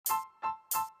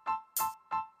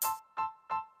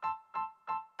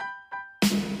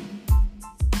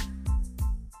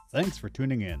Thanks for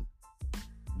tuning in.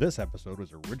 This episode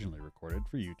was originally recorded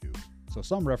for YouTube, so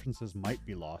some references might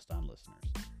be lost on listeners.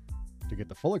 To get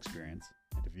the full experience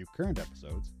and to view current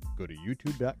episodes, go to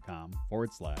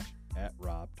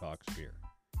youtube.com/@RobTalksBeer.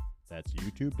 That's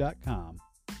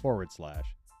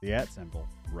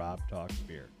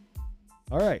youtube.com/@RobTalksBeer.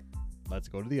 All right, let's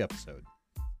go to the episode.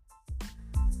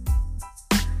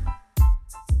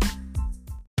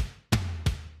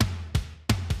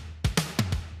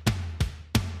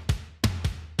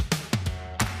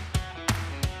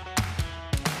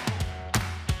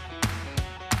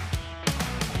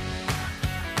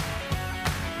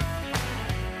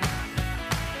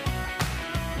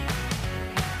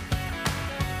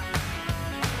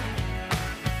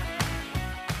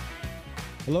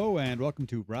 Hello and welcome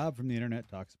to Rob from the Internet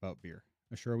Talks About Beer,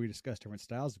 a show where we discuss different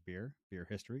styles of beer, beer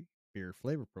history, beer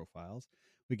flavor profiles.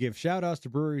 We give shout outs to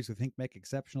breweries we think make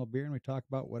exceptional beer, and we talk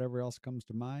about whatever else comes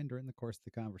to mind during the course of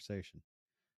the conversation.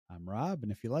 I'm Rob,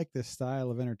 and if you like this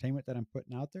style of entertainment that I'm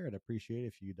putting out there, I'd appreciate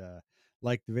if you'd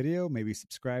like the video, maybe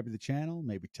subscribe to the channel,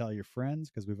 maybe tell your friends,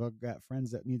 because we've all got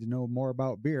friends that need to know more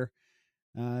about beer.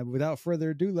 Without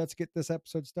further ado, let's get this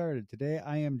episode started. Today,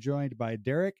 I am joined by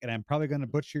Derek, and I'm probably going to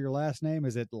butcher your last name.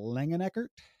 Is it Langeneckert?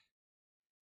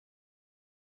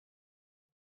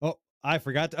 Oh, I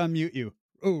forgot to unmute you.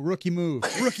 Oh, rookie move.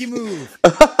 Rookie move.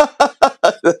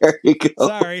 There you go.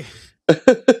 Sorry.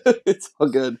 It's all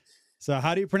good. So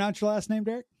how do you pronounce your last name,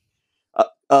 Derek?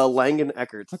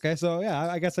 Langeneckert. Okay, so yeah,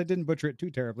 I guess I didn't butcher it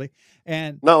too terribly.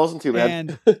 And no, it wasn't too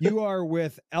bad. And you are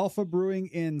with Alpha Brewing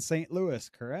in St. Louis,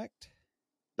 correct?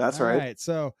 That's All right. Right.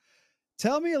 So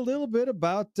tell me a little bit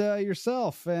about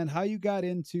yourself and how you got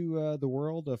into the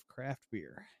world of craft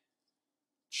beer.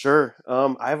 Sure.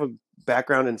 I have a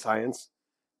background in science.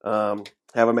 Have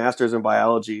a master's in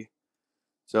biology.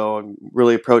 So I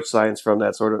really approach science from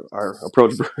that sort of, or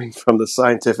approach brewing from the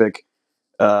scientific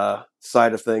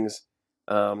side of things.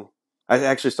 I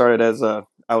actually started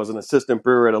I was an assistant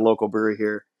brewer at a local brewery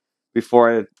here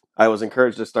before I was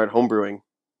encouraged to start home brewing.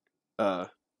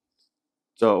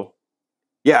 So,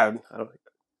 yeah,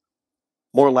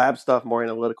 more lab stuff, more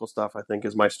analytical stuff, I think,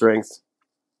 is my strength.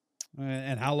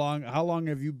 And how long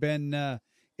have you been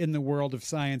in the world of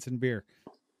science and beer?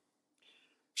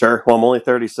 Sure. Well, I'm only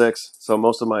 36, so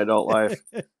most of my adult life.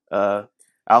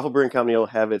 Alpha Brewing Company will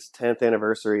have its 10th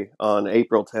anniversary on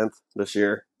April 10th this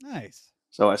year. Nice.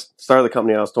 So I started the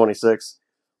company when I was 26,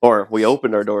 or we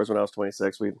opened our doors when I was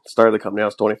 26. We started the company when I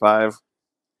was 25.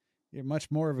 You're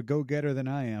much more of a go-getter than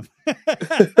I am.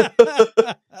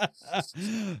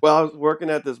 Well, I was working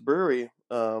at this brewery.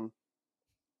 My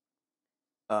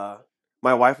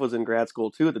wife was in grad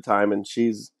school too at the time, and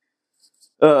she's,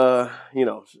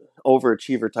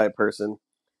 overachiever type person.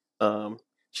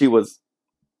 She was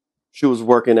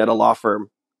working at a law firm,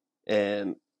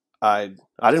 and I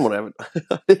didn't want to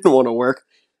I didn't want to work,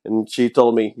 and she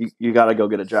told me you got to go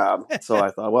get a job. So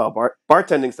I thought, well,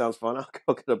 bartending sounds fun. I'll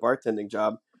go get a bartending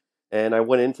job. And I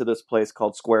went into this place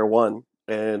called Square One,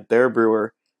 and their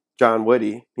brewer, John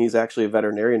Whitty, he's actually a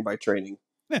veterinarian by training.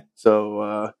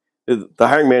 So the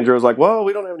hiring manager was like, well,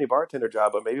 we don't have any bartender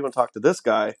job, but maybe you want to talk to this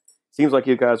guy. Seems like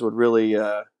you guys would really,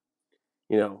 your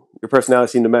personality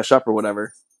seemed to mesh up or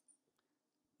whatever.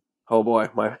 Oh, boy.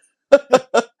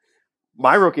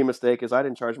 My rookie mistake is I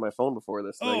didn't charge my phone before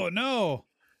this thing. Oh, no.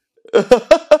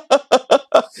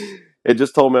 It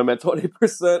just told me I'm at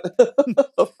 20%.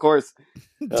 Of course.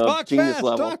 Talk genius fast,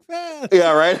 level. talk fast.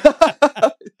 Yeah, right.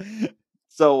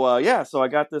 So I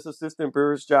got this assistant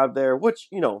brewer's job there, which,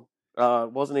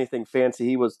 wasn't anything fancy.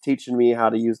 He was teaching me how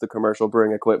to use the commercial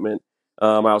brewing equipment.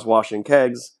 I was washing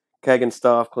kegging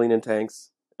stuff, cleaning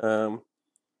tanks. But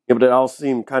it all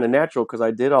seemed kind of natural because I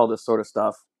did all this sort of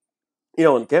stuff,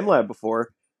 in chem lab before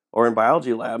or in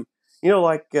biology lab,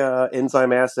 like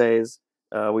enzyme assays.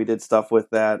 We did stuff with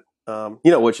that,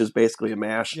 which is basically a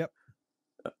mash. Yep.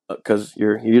 Because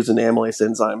you're using amylase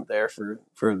enzyme there for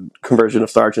conversion of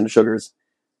starch into sugars.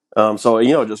 So,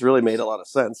 it just really made a lot of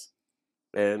sense.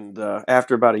 And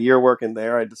after about a year working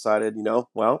there, I decided,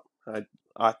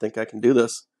 I think I can do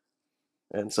this.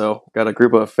 And so got a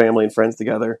group of family and friends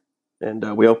together,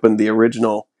 and we opened the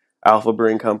original Alpha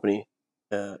Brewing Company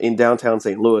in downtown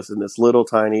St. Louis in this little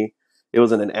tiny, it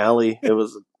was in an alley. It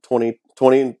was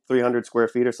 2,300 square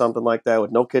feet or something like that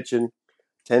with no kitchen,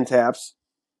 10 taps,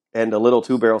 and a little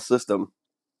 2-barrel system.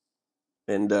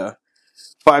 And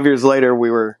 5 years later,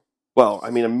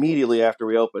 immediately after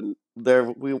we opened,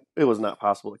 it was not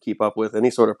possible to keep up with any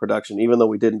sort of production, even though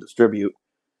we didn't distribute,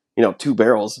 2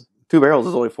 barrels. 2 barrels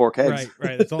is only 4 kegs.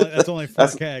 Right. That's only 4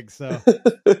 kegs. So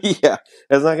yeah,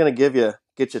 that's not going to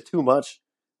get you too much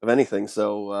of anything.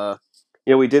 So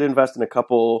we did invest in a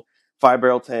couple 5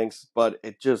 barrel tanks, but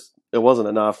it wasn't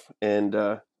enough. And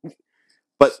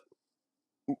but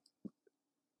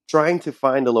trying to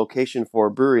find a location for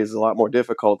a brewery is a lot more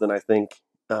difficult than I think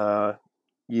uh,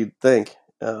 you'd think.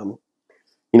 You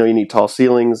need tall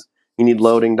ceilings, you need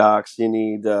loading docks, you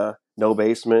need no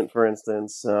basement, for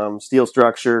instance, steel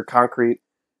structure, concrete.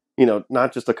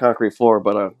 Not just a concrete floor,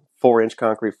 but a 4-inch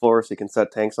concrete floor, so you can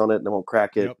set tanks on it and it won't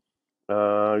crack it.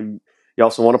 Yep. You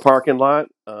also want a parking lot,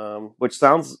 which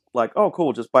sounds like, oh,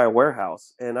 cool, just buy a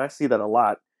warehouse, and I see that a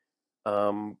lot.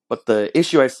 But the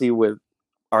issue I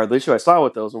saw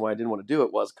with those and why I didn't want to do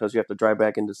it was because you have to drive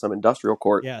back into some industrial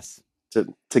court Yes.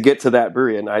 to get to that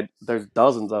brewery, and there's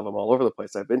dozens of them all over the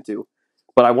place I've been to,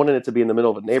 but I wanted it to be in the middle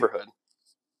of a neighborhood,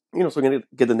 so we're gonna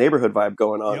get the neighborhood vibe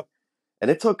going on. Yep. And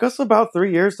it took us about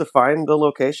 3 years to find the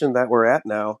location that we're at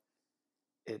now.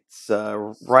 It's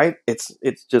right. It's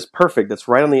just perfect. It's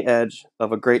right on the edge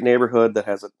of a great neighborhood that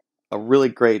has a really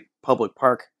great public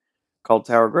park called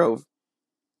Tower Grove,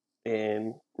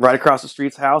 and right across the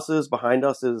street's houses. Behind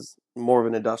us is more of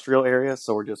an industrial area,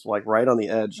 so we're just like right on the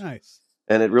edge. Nice.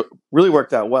 And it really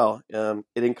worked out well.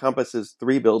 It encompasses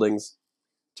 3 buildings.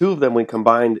 2 of them we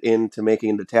combined into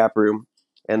making the tap room,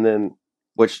 and then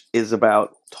which is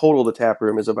about total. The tap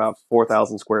room is about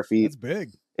 4,000 square feet, That's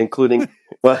big. including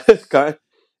well,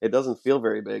 it doesn't feel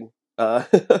very big.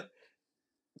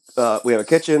 We have a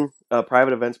kitchen, a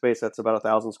private event space that's about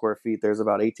 1,000 square feet. There's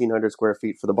about 1,800 square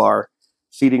feet for the bar,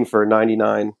 seating for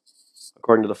 99,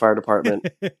 according to the fire department.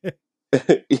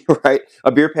 Right,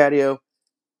 a beer patio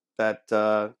that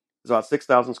is about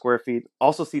 6,000 square feet.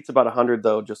 Also seats about 100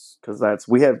 though, just because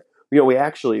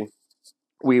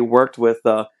we worked with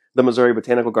the Missouri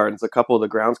Botanical Gardens. A couple of the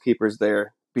groundskeepers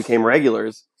there became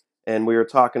regulars, and we were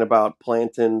talking about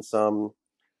planting some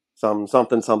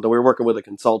something something. We were working with a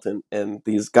consultant, and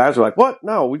these guys were like, "What?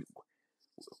 No,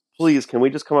 please, can we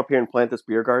just come up here and plant this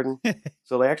beer garden?"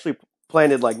 So they actually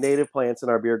planted like native plants in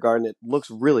our beer garden. It looks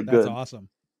really That's good, awesome.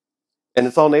 and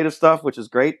it's all native stuff, which is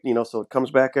great. So it comes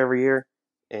back every year,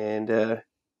 and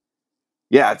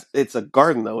yeah, it's a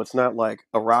garden though. It's not like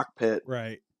a rock pit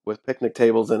Right. with picnic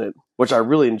tables in it, which I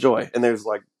really enjoy. And there's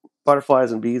like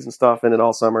butterflies and bees and stuff in it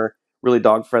all summer. Really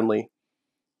dog friendly.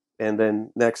 And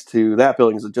then next to that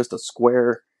building is just a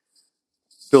square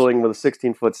building with a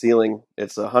 16-foot ceiling.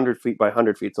 It's 100 feet by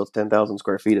 100 feet, so it's 10,000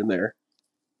 square feet in there.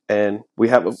 And we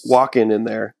have a walk-in in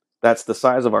there. That's the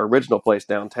size of our original place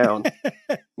downtown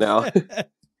now.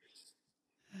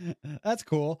 That's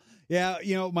cool. Yeah,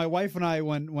 my wife and I,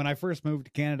 when I first moved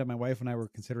to Canada, my wife and I were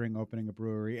considering opening a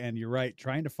brewery. And you're right,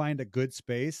 trying to find a good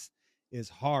space is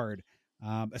hard,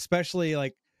 especially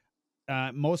like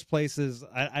most places.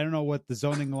 I don't know what the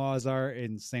zoning laws are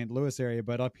in St. Louis area,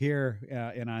 but up here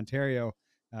in Ontario,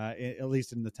 at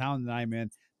least in the town that I'm in,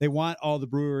 they want all the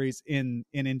breweries in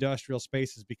industrial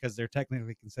spaces because they're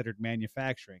technically considered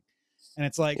manufacturing. And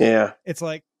Yeah, it's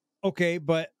like, okay,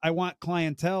 but I want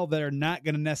clientele that are not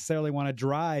going to necessarily want to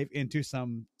drive into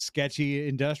some sketchy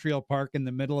industrial park in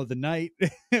the middle of the night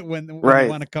when they right.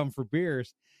 want to come for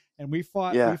beers. And we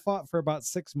Yeah. fought for about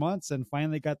 6 months and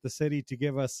finally got the city to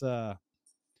give us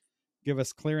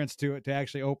clearance to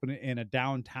actually open it in a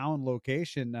downtown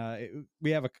location.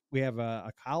 We have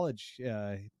a college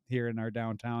here in our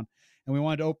downtown, and we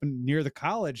wanted to open near the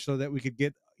college so that we could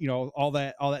get all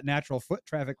that natural foot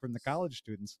traffic from the college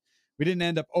students. We didn't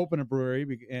end up opening a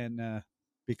brewery, and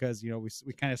because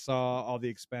we kind of saw all the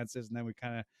expenses, and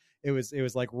then it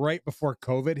was like right before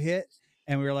COVID hit,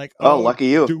 and we were like, Oh, oh, lucky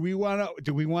you. do we want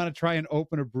to try and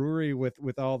open a brewery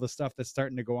with all the stuff that's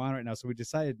starting to go on right now? So we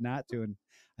decided not to, and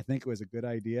I think it was a good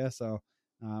idea. So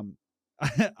um,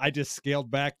 I just scaled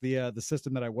back the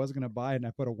system that I was going to buy, and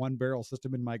I put a 1 barrel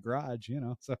system in my garage.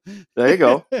 So There you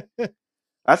go.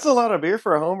 That's a lot of beer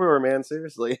for a homebrewer, man.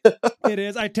 Seriously. it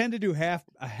is. I tend to do half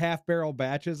barrel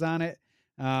batches on it,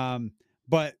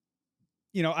 but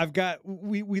I've got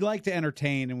we like to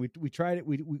entertain, and we tried it.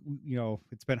 We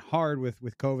it's been hard with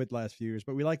COVID last few years,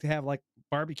 but we like to have like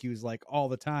barbecues like all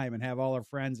the time and have all our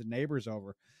friends and neighbors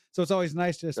over. So it's always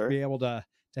nice just to Sure. be able to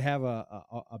have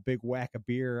a big whack of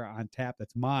beer on tap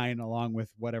that's mine, along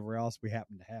with whatever else we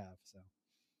happen to have.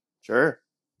 Sure.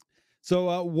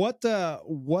 So what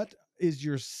is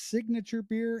your signature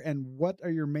beer, and what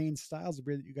are your main styles of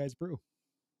beer that you guys brew?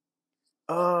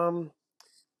 Um,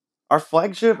 our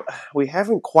flagship, we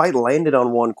haven't quite landed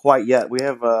on one quite yet. We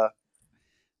have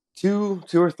two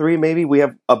or three maybe. We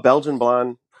have a Belgian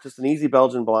blonde, just an easy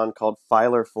Belgian blonde called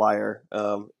Filer Flyer.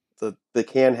 The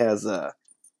can has uh,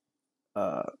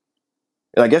 and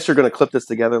I guess you're going to clip this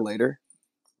together later,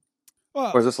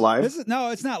 Well, or is this live?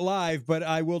 it's not live, but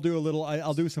I will do a little.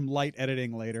 I'll do some light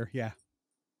editing later. Yeah.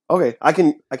 Okay, I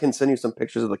can send you some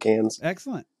pictures of the cans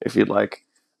Excellent. if you'd like.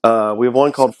 We have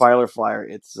one called Filer Flyer.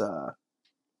 It's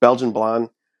Belgian blonde,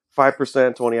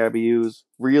 5%, 20 IBUs,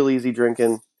 real easy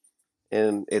drinking,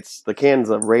 and it's the can's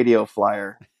a radio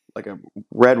flyer, like a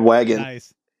red wagon.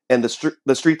 Nice. And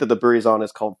the street that the brewery's on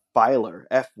is called Filer,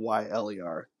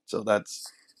 Fyler. So that's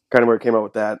kind of where it came up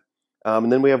with that. And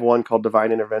then we have one called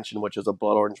Divine Intervention, which is a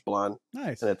blood orange blonde,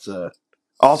 Nice. and it's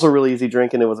also really easy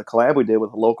drinking. It was a collab we did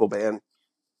with a local band,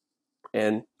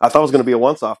 and I thought it was going to be a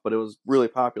once off, but it was really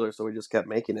popular, so we just kept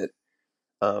making it.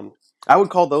 Um, I would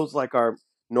call those like our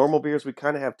normal beers. We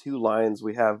kind of have two lines.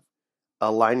 We have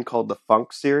a line called the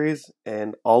Funk series,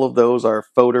 and all of those are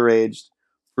Foder aged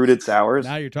fruited sours.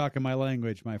 Now you're talking my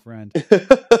language, my friend.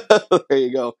 There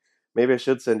you go. Maybe I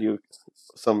should send you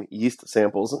some yeast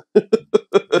samples.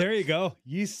 There you go.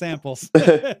 Yeast samples.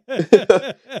 So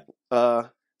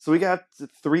we got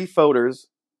 3 Foders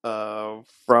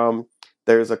from.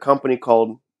 There's a company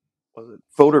called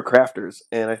Foder Crafters,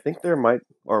 and I think there might,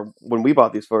 or when we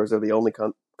bought these Foders, they're the only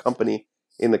company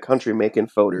in the country making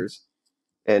Foders.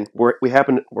 And we're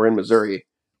in Missouri,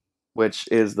 which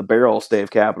is the barrel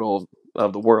stave capital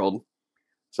of the world.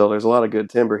 So there's a lot of good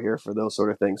timber here for those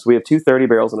sort of things. We have 230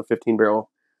 barrels and a 15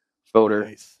 barrel Foder.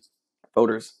 Nice.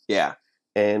 Foders, yeah.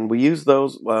 And we use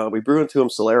those. We brew into them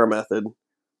Solera method.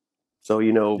 So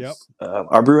Yep.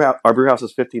 Our brew house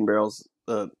is 15 barrels.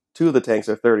 2 of the tanks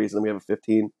are 30s, and we have a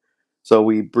 15. So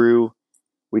we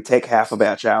take half a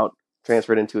batch out,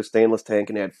 transfer it into a stainless tank,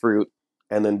 and add fruit,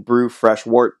 and then brew fresh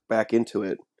wort back into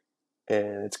it.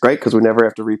 And it's great because we never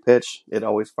have to repitch. It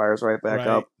always fires right back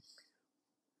up.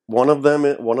 One of them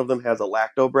has a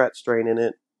lacto Brett strain in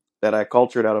it that I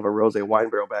cultured out of a rosé wine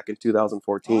barrel back in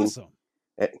 2014. Awesome.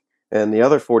 And the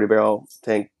other 40 barrel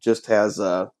tank just has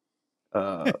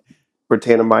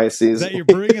Britannomyces. Is that your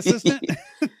brewing assistant?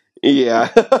 Yeah.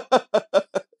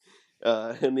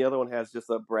 And the other one has just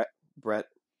a Brett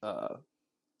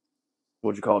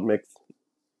what'd you call it, mixed, a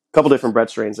couple different Brett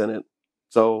strains in it.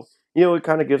 So, it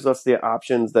kind of gives us the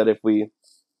options that if we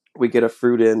get a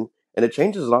fruit in, and it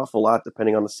changes an awful lot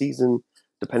depending on the season,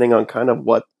 depending on kind of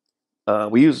what,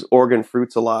 we use Oregon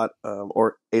fruits a lot,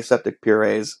 or aseptic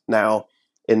purees now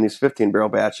in these 15 barrel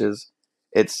batches.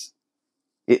 It's,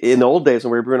 in the old days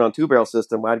when we were brewing on 2-barrel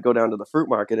system, I'd go down to the fruit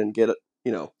market and get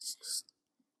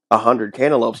 100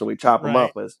 cantaloupes and we chop them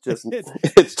up.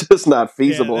 It's just not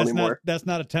feasible anymore. That's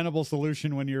not a tenable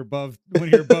solution when you're above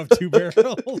 2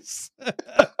 barrels.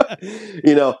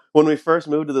 When we first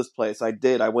moved to this place, I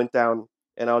went down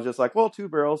and I was just like, well, 2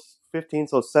 barrels, 15,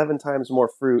 so 7 times more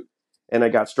fruit, and I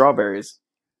got strawberries,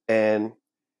 and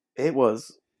it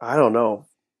was, I don't know,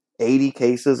 80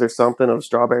 cases or something of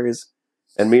strawberries.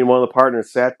 And me and one of the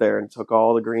partners sat there and took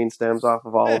all the green stems off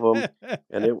of all of them,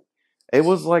 and it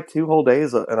was like 2 whole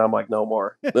days, and I'm like, no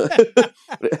more.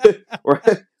 we're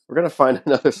gonna find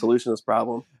another solution to this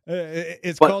problem.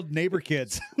 It's called neighbor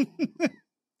kids.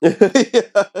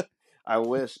 Yeah, I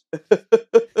wish.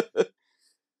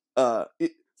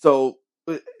 So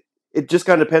it just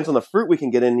kind of depends on the fruit we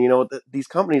can get in. These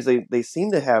companies, they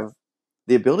seem to have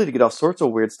the ability to get all sorts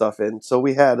of weird stuff in. So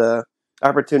we had a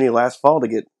opportunity last fall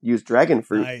to use dragon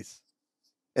fruit. Nice.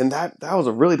 And that was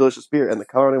a really delicious beer, and the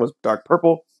coloring was dark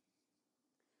purple.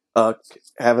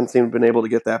 Haven't been able to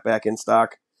get that back in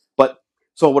stock. But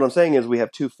so what I'm saying is we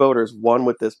have 2 Foders, one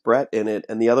with this Brett in it,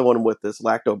 and the other one with this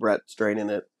lacto Brett strain in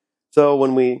it. So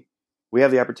when we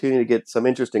have the opportunity to get some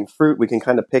interesting fruit, we can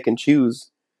kind of pick and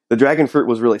choose. The dragon fruit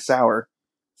was really sour,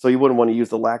 so you wouldn't want to use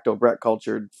the lacto Brett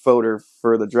cultured Foder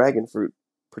for the dragon fruit,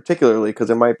 particularly because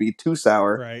it might be too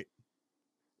sour. Right.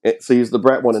 So use the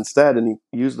Brett one instead, and you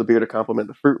use the beer to complement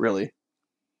the fruit, really.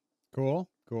 Cool.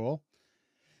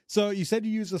 So you said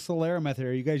you use the Solera method.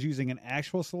 Are you guys using an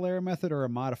actual Solera method or a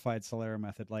modified Solera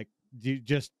method? Like,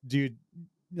 because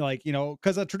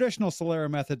a traditional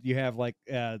Solera method, you have like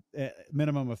a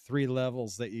minimum of 3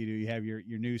 levels that you do. You have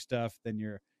your new stuff, then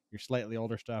your slightly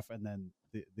older stuff, and then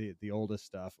the oldest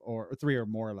stuff, or 3 or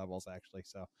more levels actually.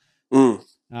 So, and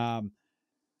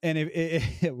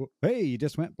hey, you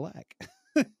just went black.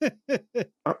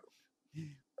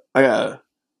 I gotta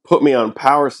put me on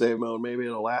power save mode. Maybe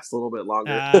it'll last a little bit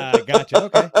longer. Gotcha.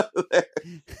 Okay.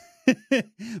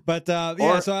 But so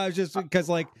I was just because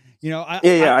I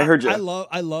heard you. I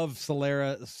love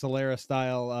Solera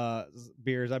style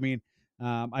beers. I mean,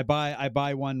 I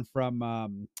buy one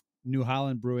from New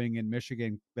Holland Brewing in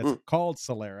Michigan that's called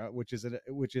Solera, which is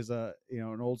a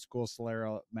an old school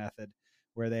Solera method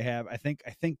where they have I think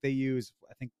they use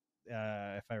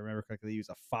if I remember correctly, they use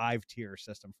a 5-tier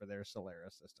system for their Solera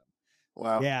system.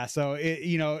 Wow. Yeah, so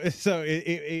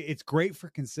it's great for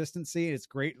consistency. It's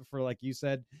great for, like you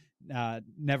said,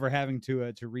 never having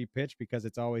to repitch because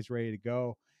it's always ready to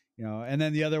go. And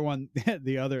then the other one,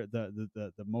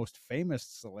 the most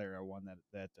famous Solera one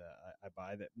that I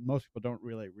buy that most people don't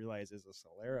really realize is a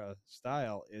Solera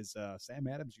style is Sam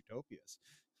Adams Utopias.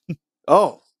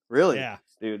 Oh, really, Yeah.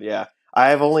 dude? Yeah, I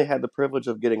have only had the privilege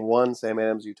of getting one Sam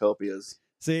Adams Utopias.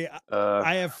 See, Uh,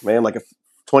 I have man, like a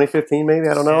 2015 maybe.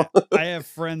 I don't Yeah, know. I have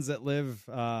friends that live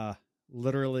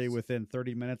literally within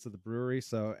 30 minutes of the brewery.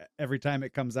 So every time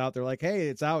it comes out, they're like, "Hey,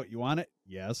 it's out. You want it?"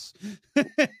 Yes.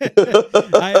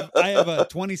 I have a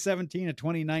 2017, a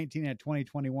 2019, and a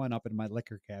 2021 up in my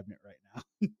liquor cabinet right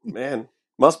now. Man,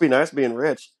 must be nice being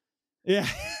rich. Yeah.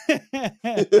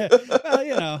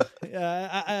 Well,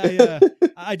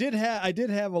 I did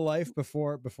have a life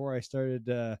before I started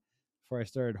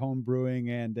home brewing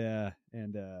and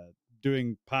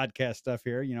doing podcast stuff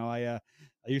here. I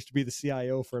used to be the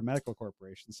CIO for a medical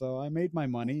corporation, so I made my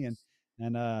money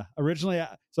and originally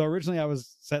I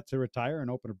was set to retire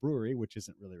and open a brewery, which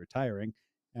isn't really retiring.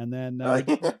 And then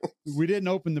we didn't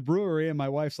open the brewery, and my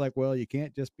wife's like, "Well, you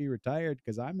can't just be retired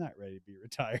because I'm not ready to be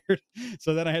retired."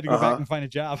 So then I had to go back Uh-huh. and find a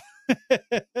job.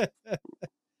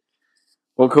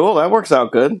 Well, cool. That works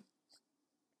out good.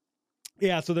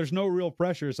 Yeah, so there's no real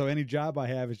pressure. So any job I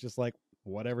have is just like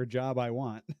whatever job I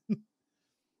want.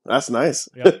 That's nice.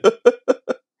 Yep.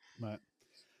 But,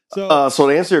 so So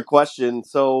to answer your question,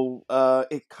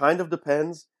 it kind of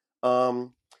depends.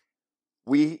 Um,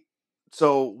 we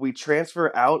we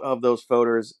transfer out of those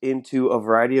foeders into a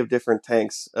variety of different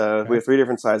tanks. We okay. have three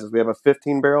different sizes. We have a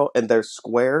 15 barrel, and they're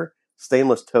square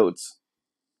stainless totes.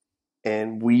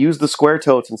 And we use the square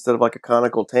totes instead of like a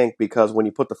conical tank because when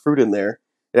you put the fruit in there,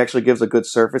 it actually gives a good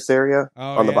surface area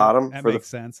Oh on the yeah, bottom that for the makes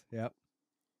sense. Yep.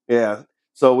 yeah.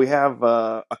 So we have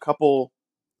a couple.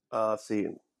 Let's see,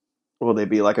 will they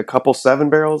be like a couple 7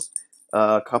 barrels,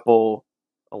 a couple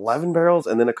 11 barrels,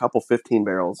 and then a couple 15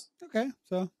 barrels. Okay.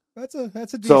 So that's a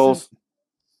So decent.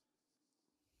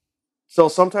 so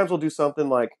sometimes we'll do something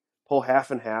like pull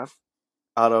half and half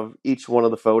out of each one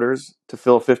of the foeders to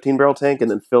fill a 15 barrel tank,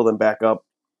 and then fill them back up.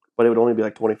 But it would only be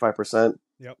like 25%.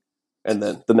 Yep. And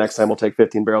then the next time we'll take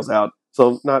 15 barrels out.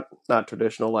 So not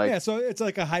traditional like Yeah, so it's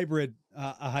like a hybrid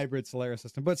Solera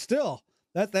system, but still,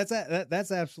 that's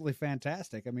absolutely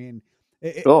fantastic. I mean,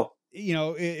 oh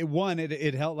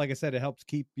it helped. Like I said, it helps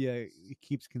it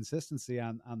keeps consistency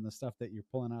on the stuff that you're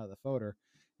pulling out of the foeder,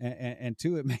 and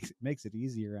two, it makes it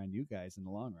easier on you guys in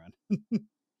the long run.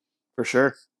 for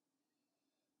sure.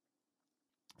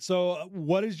 So,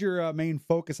 what is your main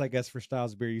focus, I guess, for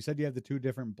styles of beer? You said you have the two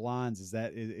different blondes. Is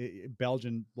that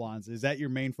Belgian blondes? Is that your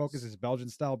main focus? Is Belgian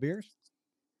style beers?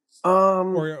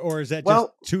 Um Or is that just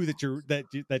well two that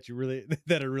you really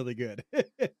that are really good?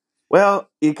 well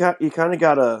you kind of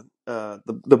got to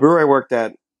the brewer I worked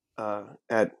at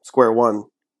Square One.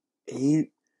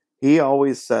 He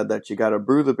always said that you got to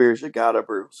brew the beers you got to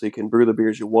brew so you can brew the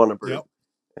beers you want to brew. Yep.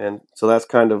 And so that's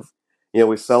kind of,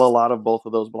 we sell a lot of both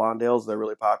of those blonde ales. They're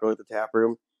really popular at the tap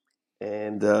room,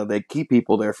 and they keep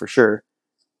people there for sure.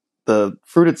 The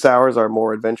fruited sours are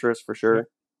more adventurous for Yep. sure,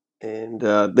 and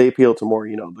they appeal to more,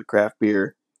 the craft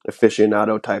beer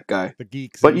aficionado type guy. The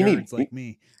geeks But and you need, nerds like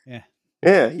me. Yeah.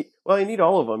 yeah, well, you need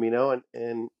all of them,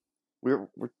 and we're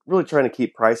really trying to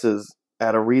keep prices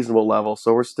at a reasonable level.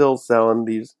 So we're still selling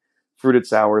these fruited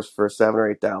sours for $7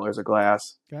 or $8 a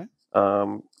glass. Okay.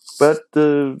 Um, but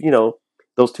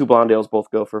those two blonde ales both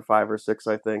go for 5 or 6,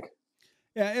 I think.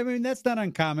 Yeah, I mean that's not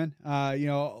uncommon. A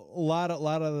lot of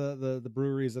the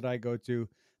breweries that I go to,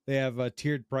 they have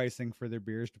tiered pricing for their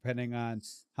beers depending on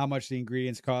how much the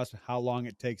ingredients cost, how long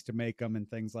it takes to make them, and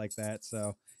things like that.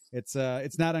 So it's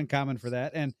not uncommon for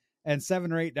that. And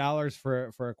 $7 or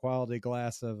 $8 for a quality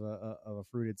glass of a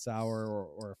fruited sour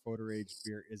or a photo aged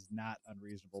beer is not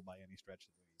unreasonable by any stretch of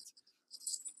the means.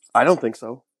 I don't think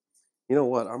so. You know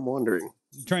what? I'm wondering.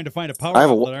 You're trying to find a I power have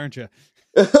outlet, aren't you?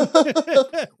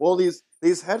 a. Well, these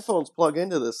headphones plug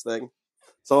into this thing,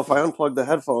 so if I unplug the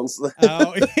headphones,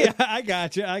 Oh yeah, I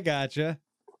gotcha.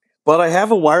 but I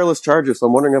have a wireless charger, so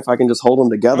I'm wondering if I can just hold them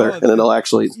together Oh,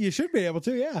 and you should be able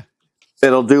to, yeah.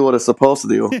 it'll do what it's supposed to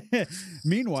do.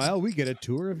 Meanwhile, we get a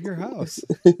tour of your house.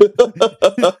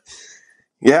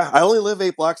 Yeah, I only live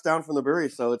 8 blocks down from the brewery,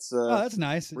 so it's Oh, that's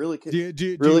nice. really Do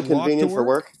you really walk to convenient for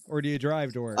work work. or do you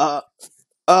drive to work? Uh,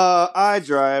 I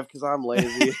drive because I'm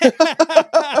lazy.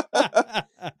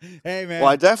 Hey, Well,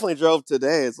 I man. definitely drove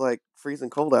today. It's like freezing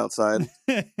cold outside.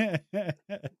 In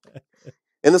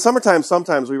the summertime,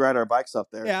 sometimes we ride our bikes up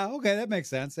there. Yeah, okay, that makes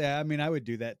sense. Yeah, I mean, I would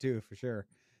do that too for sure.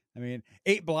 I mean,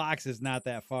 8 blocks is not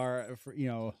that far.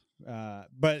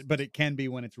 But it can be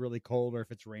when it's really cold or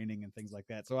if it's raining and things like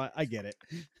that. So I get it.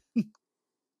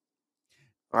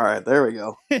 All right, there we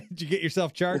go. Did you get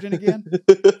yourself charging again?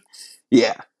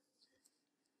 Yeah.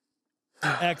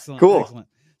 Excellent, Cool. excellent.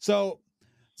 So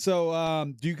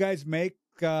do you guys make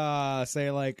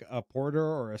say like a porter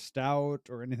or a stout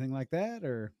or anything like that,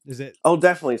 or is it? Oh,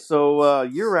 definitely. So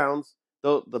year round,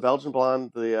 the Belgian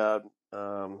blonde, the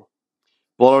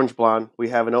blood orange blonde, we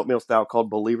have an oatmeal stout called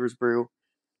Believer's Brew,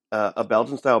 a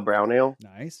Belgian style brown ale,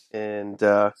 Nice. and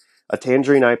a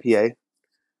tangerine IPA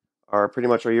are pretty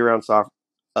much our year round soft,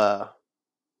 uh,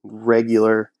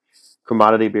 regular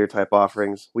commodity beer type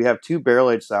offerings. We have two barrel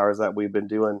aged sours that we've been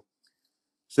doing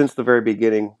since the very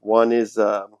beginning. One is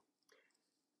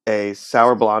a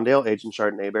sour blonde ale aged in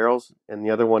Chardonnay barrels, and the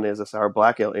other one is a sour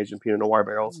black ale aged in Pinot Noir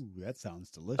barrels. Ooh, that sounds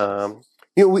delicious. Um,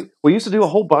 we used to do a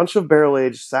whole bunch of barrel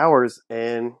aged sours,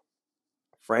 and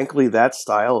frankly, that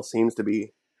style seems to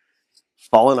be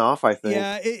falling off. I think.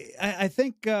 Yeah, I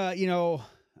think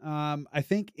I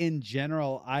think in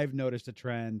general I've noticed a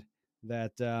trend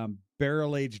that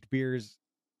barrel aged beers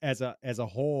as a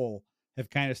whole have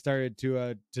kind of started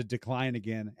to decline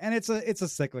again, and it's a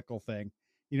cyclical thing.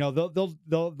 You know,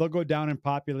 they'll go down in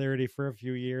popularity for a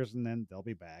few years and then they'll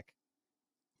be back.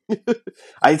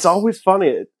 It's always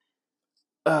funny.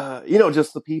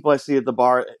 Just the people I see at the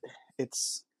bar.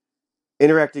 It's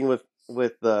interacting with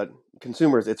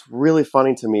consumers. It's really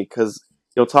funny to me because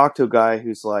you'll talk to a guy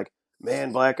who's like,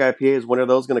 "Man, black IPAs. When are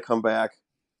those going to come back?"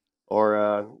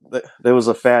 Or there was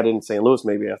a fad in St. Louis.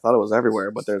 Maybe I thought it was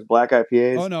everywhere, but there's black Oh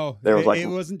IPAs. no, There was like it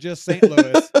wasn't just St.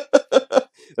 Louis.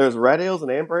 there's red ales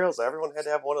and amber ales. Everyone had to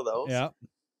have one of those. Yeah,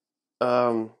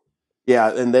 Um,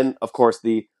 yeah, and then of course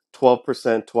the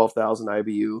 12%, 12,000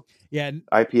 IBU yeah,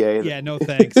 IPA. yeah. No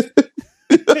thanks.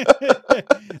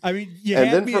 I mean, you And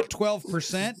had then me for at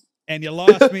 12%, and you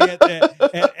lost me at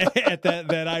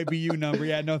that IBU number.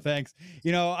 Yeah, no thanks.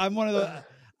 You know, I'm one of the.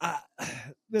 Uh,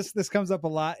 this comes up a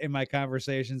lot in my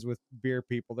conversations with beer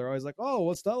people. They're always like, "Oh,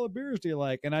 what style of beers do you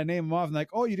like?" And I name them off, and like,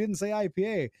 "Oh, you didn't say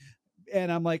IPA,"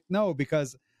 and I'm like, "No,"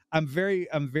 because I'm very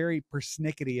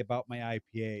persnickety about my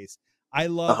IPAs.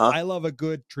 uh-huh. I love a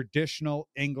good traditional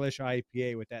English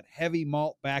IPA with that heavy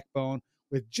malt backbone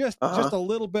with just Uh-huh. a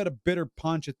little bit of bitter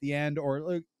punch at the end,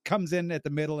 or comes in at the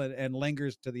middle and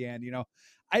lingers to the end. You know,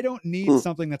 I don't need Hmm.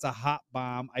 something that's a hot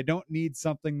bomb. I don't need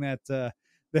something that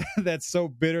that's so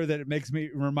bitter that it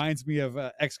reminds me of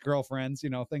ex girlfriends. You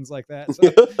know, things like that. So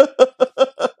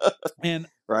and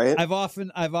Right? I've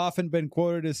often been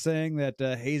quoted as saying that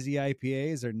hazy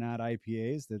IPAs are not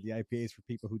IPAs. They're the IPAs for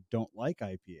people who don't like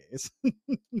IPAs.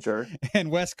 Sure.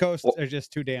 And West Coast Well, are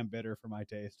just too damn bitter for my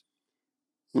taste.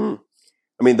 hmm.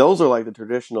 I mean, those are like the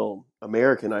traditional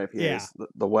American Yeah. IPAs,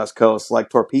 the West Coast, like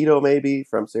Torpedo maybe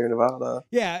from Sierra Nevada,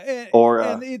 Yeah, or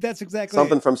and that's exactly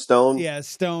something from Stone. yeah,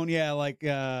 Stone, yeah, like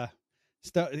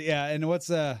Stone, yeah, and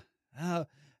what's uh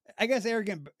I guess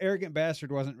arrogant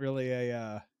bastard wasn't really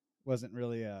an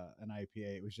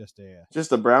IPA. It was just a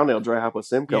Just a brown ale dry hop with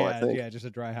Simcoe, I yeah, think. yeah, just a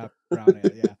dry hop brown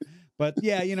ale, yeah. But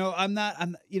yeah, you know,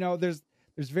 I'm you know, there's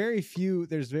very few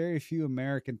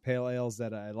American pale ales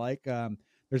that I like.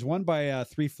 There's one by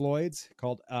Three Floyds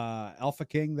called Alpha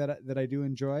King that I do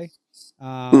enjoy. Hmm.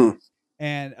 Um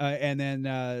and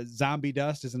then Zombie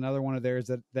Dust is another one of theirs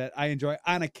that I enjoy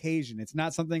on occasion. It's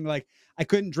not something like I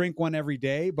couldn't drink one every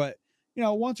day, but you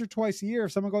know, once or twice a year,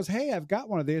 if someone goes, "Hey, I've got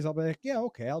one of these," I'll be like, "Yeah,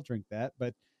 okay, I'll drink that."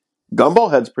 But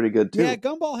Gumball Head's pretty good yeah, too.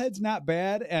 Gumball Head's not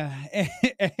bad,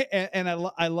 and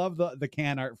I love the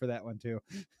can art for that one too.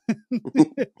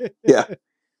 Yeah.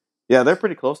 Yeah, they're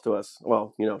pretty close to us.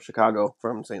 Well, Chicago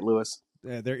from St. Louis.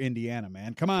 They're Indiana,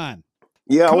 man. Come on,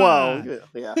 Yeah, come well, on.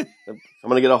 yeah. I'm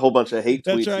going to get a whole bunch of hate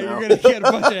That's tweets right. You're now. gonna get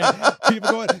a bunch of people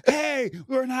going, "Hey,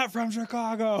 we're not from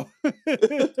Chicago."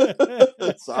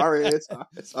 Sorry, Yeah,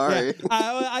 sorry.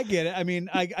 I get it. I mean,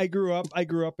 I grew up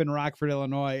in Rockford,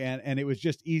 Illinois, and it was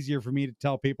just easier for me to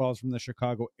tell people I was from the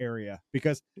Chicago area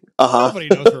because Uh nobody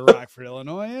knows where Rockford,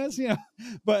 Illinois is, you know.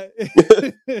 But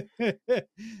huh.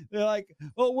 they're like,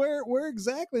 "Well, where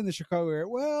exactly in the Chicago area?"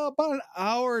 Well, about an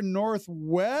hour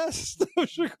northwest of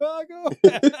Chicago.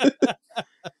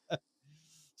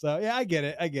 So yeah, I get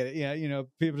it. I get it. Yeah, you know,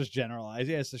 people just generalize.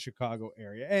 Yeah, it's the Chicago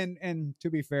area, and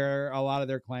to be fair, a lot of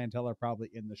their clientele are probably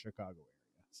in the Chicago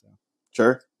area. So,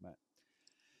 Sure. but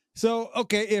so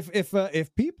okay,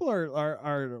 if people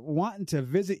are wanting to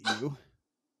visit you,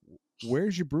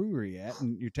 where's your brewery at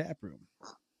and your tap room?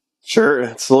 Sure.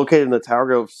 It's located in the Tower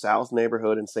Grove South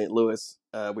neighborhood in St. Louis.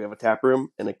 We have a tap room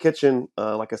and a kitchen.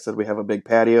 Like I said, we have a big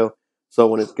patio. So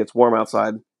when it gets warm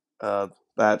outside,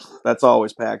 that's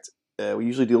always packed. We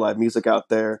usually do live music out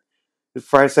there.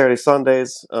 Friday, Saturday,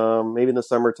 Sundays. Maybe in the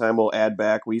summertime we'll add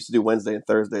back. We used to do Wednesday and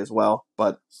Thursday as well,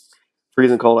 but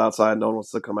freezing cold outside, no one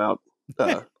wants to come out.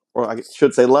 Or I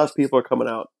should say, less people are coming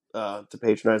out to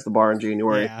patronize the bar in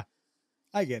January. Yeah,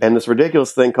 I get And it. this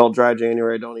ridiculous thing called dry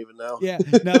January, I don't even know. Yeah,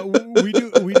 no, we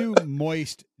do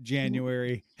moist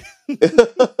January.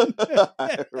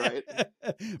 Right.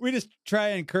 We just try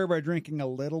and curb our drinking a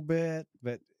little bit,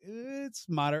 but it's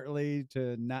moderately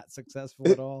to not successful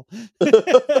at all.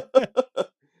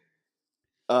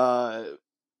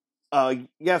 uh,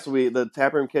 yes, the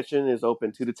tap room kitchen is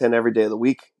open 2 to 10 every day of the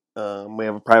week. We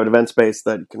have a private event space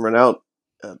that you can rent out.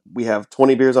 We have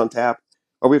 20 beers on tap,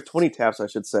 or we have 20 taps, I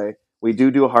should say. We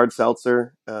do a hard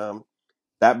seltzer.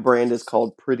 That brand is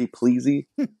called Pretty Pleasy.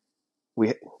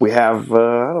 We have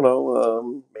I don't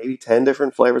know, maybe 10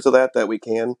 different flavors of that we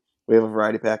can. We have a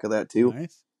variety pack of that too.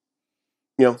 Nice.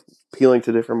 Appealing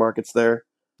to different markets there.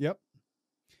 Yep.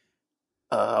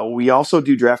 We also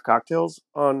do draft cocktails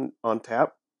on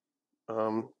tap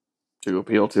to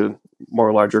appeal to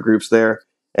more larger groups there,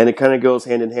 and it kind of goes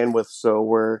hand in hand with. So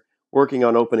we're working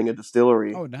on opening a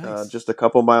distillery. Oh, nice. Just a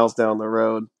couple miles down the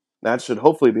road. That should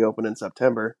hopefully be open in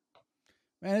September.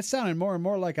 Man, it's sounding more and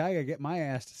more like I gotta get my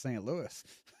ass to St. Louis.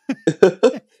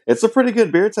 It's a pretty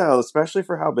good beer town, especially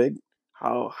for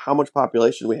how much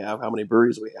population we have, how many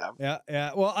breweries we have.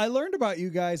 Yeah. Well, I learned about you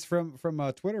guys from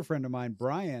a Twitter friend of mine,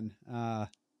 Brian.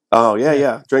 Oh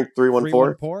yeah. Drink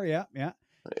 314. 314.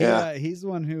 Yeah. He's the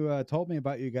one who told me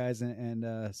about you guys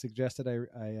and suggested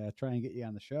I try and get you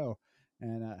on the show.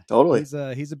 And totally,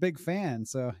 he's a big fan.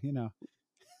 So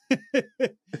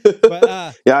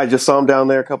but yeah, I just saw him down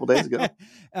there a couple days ago.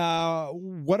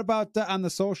 What about on the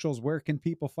socials? Where can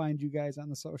people find you guys on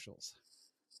the socials?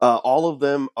 All of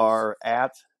them are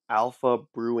at Alpha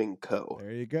Brewing Co.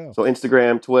 There you go. So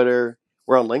Instagram, Twitter.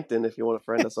 We're on LinkedIn if you want to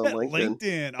friend us on LinkedIn.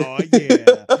 LinkedIn. Oh,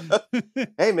 yeah.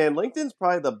 Hey, man, LinkedIn's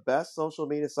probably the best social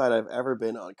media site I've ever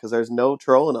been on because there's no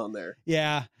trolling on there.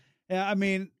 Yeah. I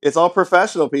mean, it's all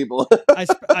professional people.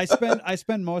 I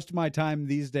spend most of my time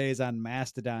these days on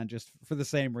Mastodon just for the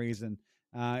same reason.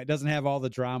 It doesn't have all the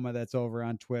drama that's over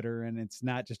on Twitter, and it's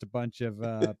not just a bunch of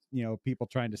people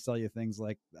trying to sell you things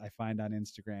like I find on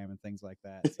Instagram and things like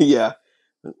that. So.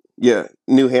 Yeah,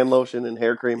 new hand lotion and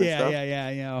hair cream and stuff.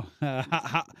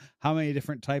 Yeah. How many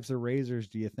different types of razors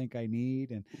do you think I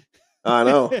need? And I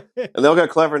know, and they all got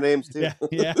clever names too.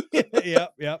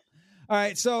 Yep. All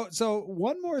right, so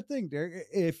one more thing, Derek.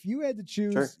 If you had to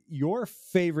choose your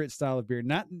favorite style of beer,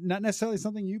 not necessarily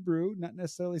something you brew, not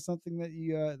necessarily something that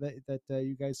you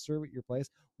you guys serve at your place,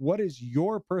 what is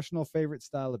your personal favorite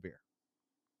style of beer?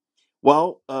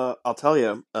 Well, I'll tell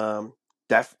you, and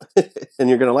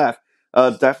you're gonna laugh.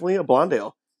 Definitely a blonde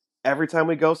ale. Every time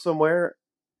we go somewhere,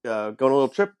 going on a little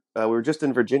trip. We were just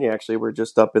in Virginia, actually. We're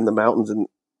just up in the mountains in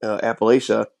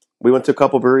Appalachia. We went to a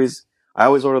couple breweries. I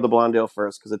always order the blonde ale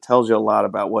first because it tells you a lot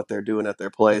about what they're doing at their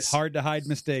place. It's hard to hide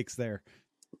mistakes there.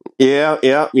 Yeah.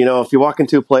 If you walk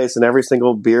into a place and every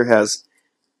single beer has,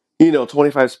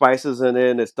 25 spices in it,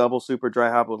 and it's double super dry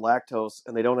hop with lactose,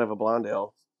 and they don't have a blonde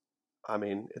ale, I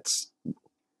mean, it's,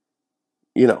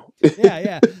 Yeah.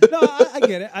 No, I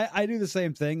get it. I do the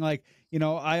same thing. Like,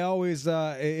 I always,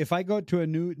 if I go to a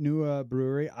new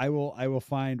brewery, I will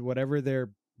find whatever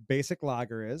their basic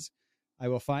lager is. I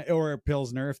will find, or a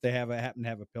Pilsner if they happen to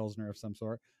have a Pilsner of some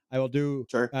sort. I will do,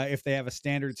 if they have a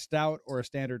standard stout or a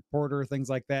standard porter, things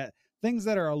like that. Things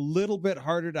that are a little bit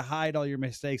harder to hide all your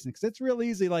mistakes in, because it's real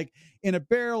easy. Like in a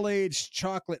barrel-aged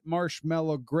chocolate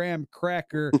marshmallow graham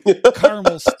cracker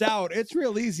caramel stout, it's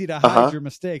real easy to hide your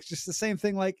mistakes. Just the same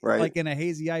thing like in a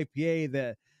hazy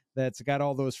IPA that's got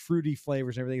all those fruity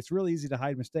flavors and everything. It's real easy to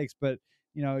hide mistakes, but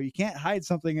you can't hide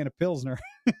something in a Pilsner.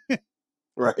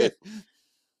 Right.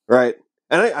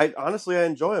 And I honestly, I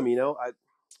enjoy them.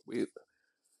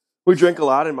 We drink a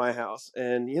lot in my house,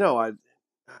 and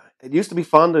it used to be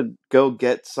fun to go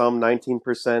get some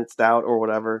 19% stout or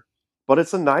whatever, but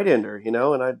it's a night ender,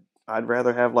 and I'd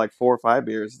rather have like 4 or 5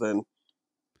 beers than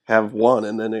have one,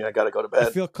 and then I got to go to bed. I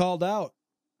feel called out.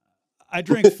 I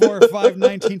drink 4 or 5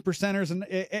 19%ers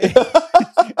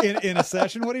in a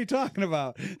session. What are you talking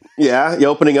about? Yeah, you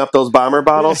opening up those bomber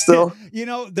bottles still?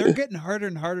 They're getting harder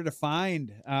and harder to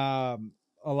find.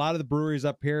 A lot of the breweries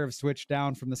up here have switched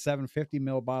down from the 750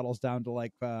 ml bottles down to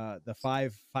like the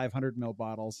 500 ml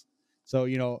bottles. So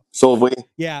so have we.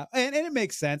 Yeah, and it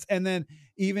makes sense. And then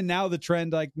even now the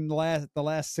trend, like in the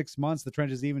last 6 months, the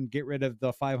trend is even get rid of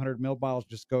the 500 ml bottles,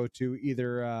 just go to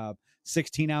either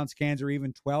 16 ounce cans or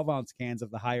even 12 ounce cans of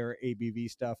the higher ABV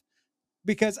stuff.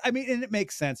 because I mean, and it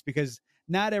makes sense because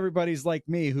not everybody's like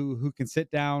me who can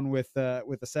sit down with a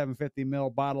 750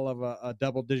 ml bottle of a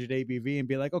double digit ABV and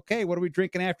be like, okay, what are we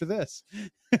drinking after this?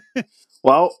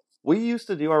 Well, we used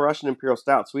to do our Russian Imperial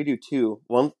Stouts. We do two.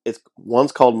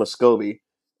 One's called Muscovy,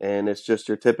 and it's just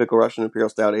your typical Russian Imperial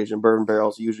Stout aged in bourbon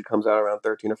barrels. Usually comes out around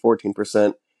 13 or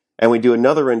 14%. And we do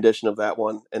another rendition of that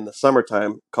one in the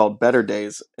summertime called Better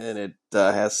Days, and it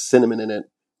has cinnamon in it,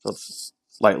 so it's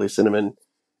lightly cinnamon.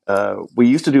 We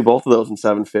used to do both of those in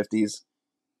 750s,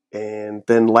 and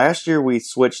then last year we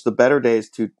switched the Better Days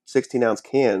to 16-ounce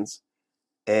cans,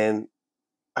 and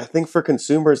I think for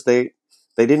consumers they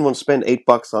didn't want to spend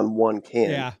 $8 on one can,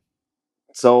 Yeah.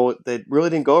 so they really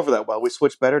didn't go over that well. We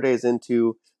switched Better Days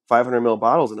into 500 ml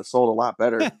bottles, and it sold a lot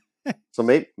better. So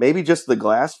maybe just the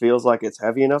glass feels like it's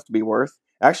heavy enough to be worth.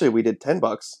 Actually, we did $10.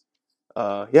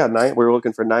 Yeah, we were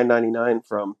looking for $9.99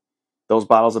 from those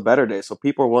bottles of Better Days. So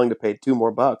people are willing to pay $2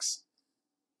 more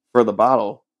for the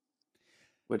bottle,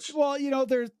 which Well,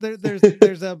 there's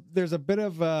a bit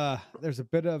of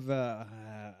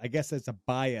I guess it's a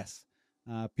bias.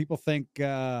 People think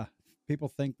that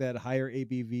higher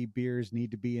ABV beers need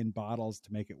to be in bottles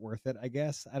to make it worth it. I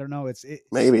guess I don't know.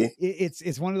 maybe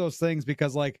It's one of those things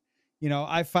because like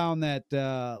I found that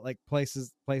like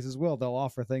places they'll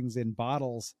offer things in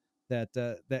bottles that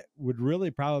would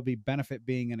really probably benefit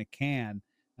being in a can,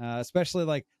 especially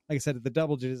like I said, the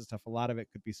double digit stuff. A lot of it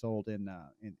could be sold in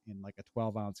like a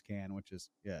 12-ounce can, which is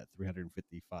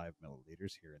 355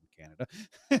 milliliters here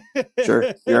in sure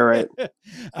you're right.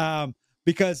 Canada.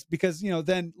 Because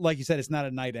then like you said, it's not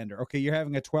a night ender. Okay, you're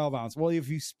having a 12-ounce. Well, if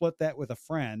you split that with a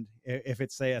friend, if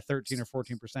it's say a 13 or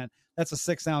 14%, that's a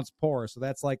 6-ounce pour. So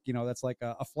that's like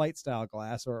a flight style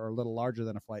glass or a little larger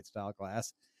than a flight style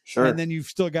glass. And Sure, then you've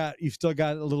still got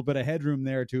a little bit of headroom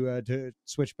there to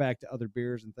switch back to other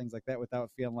beers and things like that without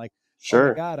feeling like, oh my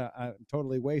sure, god, I'm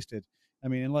totally wasted. I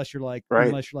mean, right. unless you're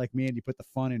like me and you put the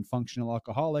fun in functional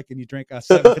alcoholic and you drink a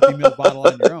 750 ml bottle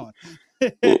on your own.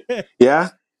 Yeah,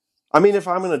 I mean, if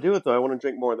I'm going to do it though, I want to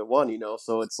drink more than one.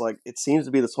 So it's like it seems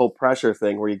to be this whole pressure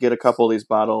thing where you get a couple of these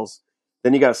bottles,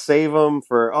 then you got to save them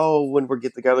for when we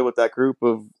get together with that group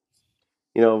of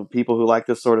people who like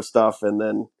this sort of stuff, and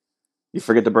then you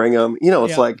forget to bring them. It's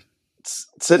Yep. like it's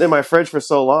sitting in my fridge for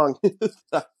so long.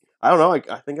 I don't know.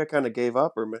 I think I kind of gave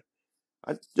up, or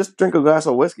I just drink a glass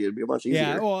of whiskey. It'd be much Yeah,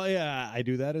 easier. well, yeah, I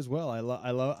do that as well. I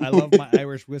love my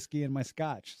Irish whiskey and my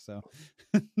Scotch. So,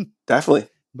 Definitely.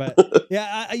 but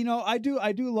yeah, I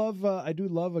do love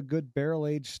a good barrel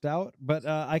aged stout, but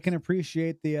I can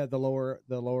appreciate the lower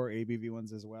ABV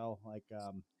ones as well. Like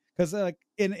because like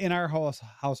in our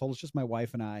household, it's just my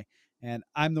wife and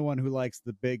I'm the one who likes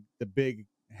the big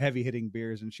heavy hitting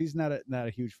beers, and she's not a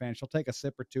huge fan. She'll take a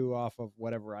sip or two off of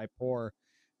whatever I pour.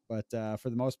 But for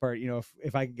the most part,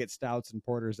 if I could get stouts and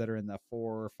porters that are in the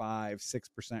 4, 5,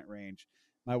 6% range,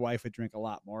 my wife would drink a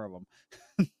lot more of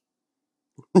them.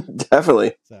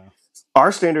 Definitely. So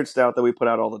Our standard stout that we put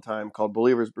out all the time called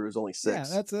Believer's Brew is only yeah,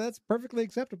 six. that's perfectly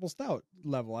acceptable stout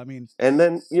level. I mean, And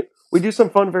then we do some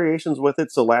fun variations with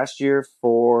it. So last year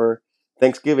for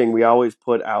Thanksgiving, we always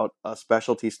put out a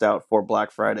specialty stout for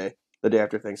Black Friday, the day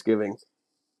after Thanksgiving.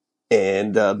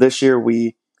 And this year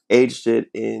we aged it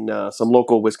in some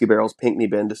local whiskey barrels, Pinckney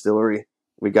Bend Distillery.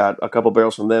 We got a couple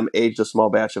barrels from them, aged a small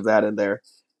batch of that in there,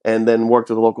 and then worked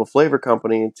with a local flavor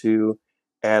company to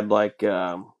add like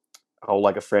a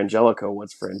Frangelico.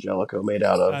 What's Frangelico made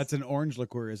out of? it's an orange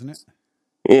liqueur, isn't it?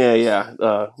 Yeah,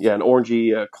 an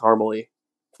orangey, caramely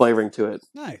flavoring to it,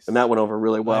 and Nice. that went over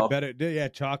really I well. bet it did. Yeah,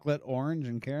 chocolate, orange,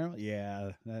 and caramel.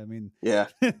 Yeah, I mean, Yeah,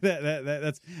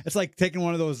 that's it's like taking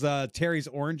one of those Terry's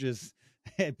oranges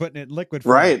and putting it in liquid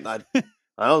form. right.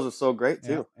 Those are so great Yeah,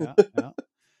 too. yeah, yeah.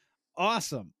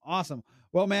 Awesome, awesome.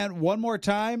 Well, man, one more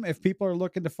time, if people are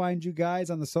looking to find you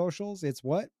guys on the socials, it's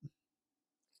what?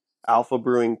 Alpha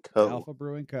Brewing Co. Alpha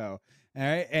Brewing Co. All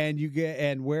right,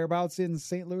 and whereabouts in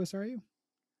St. Louis are you?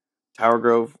 Tower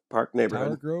Grove Park Tower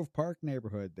neighborhood. Grove Park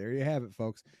neighborhood. There you have it,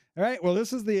 folks. All right. Well,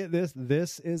 this is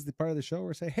the part of the show where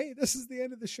I say, hey, this is the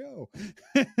end of the show.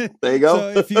 There you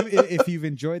go. So if you've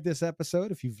enjoyed this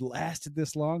episode, if you've lasted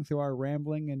this long through our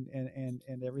rambling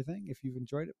and everything, if you've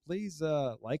enjoyed it, please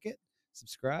like it,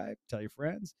 subscribe, tell your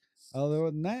friends. Other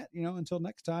than that, until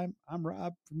next time, I'm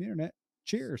Rob from the internet.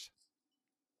 Cheers.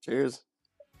 Cheers.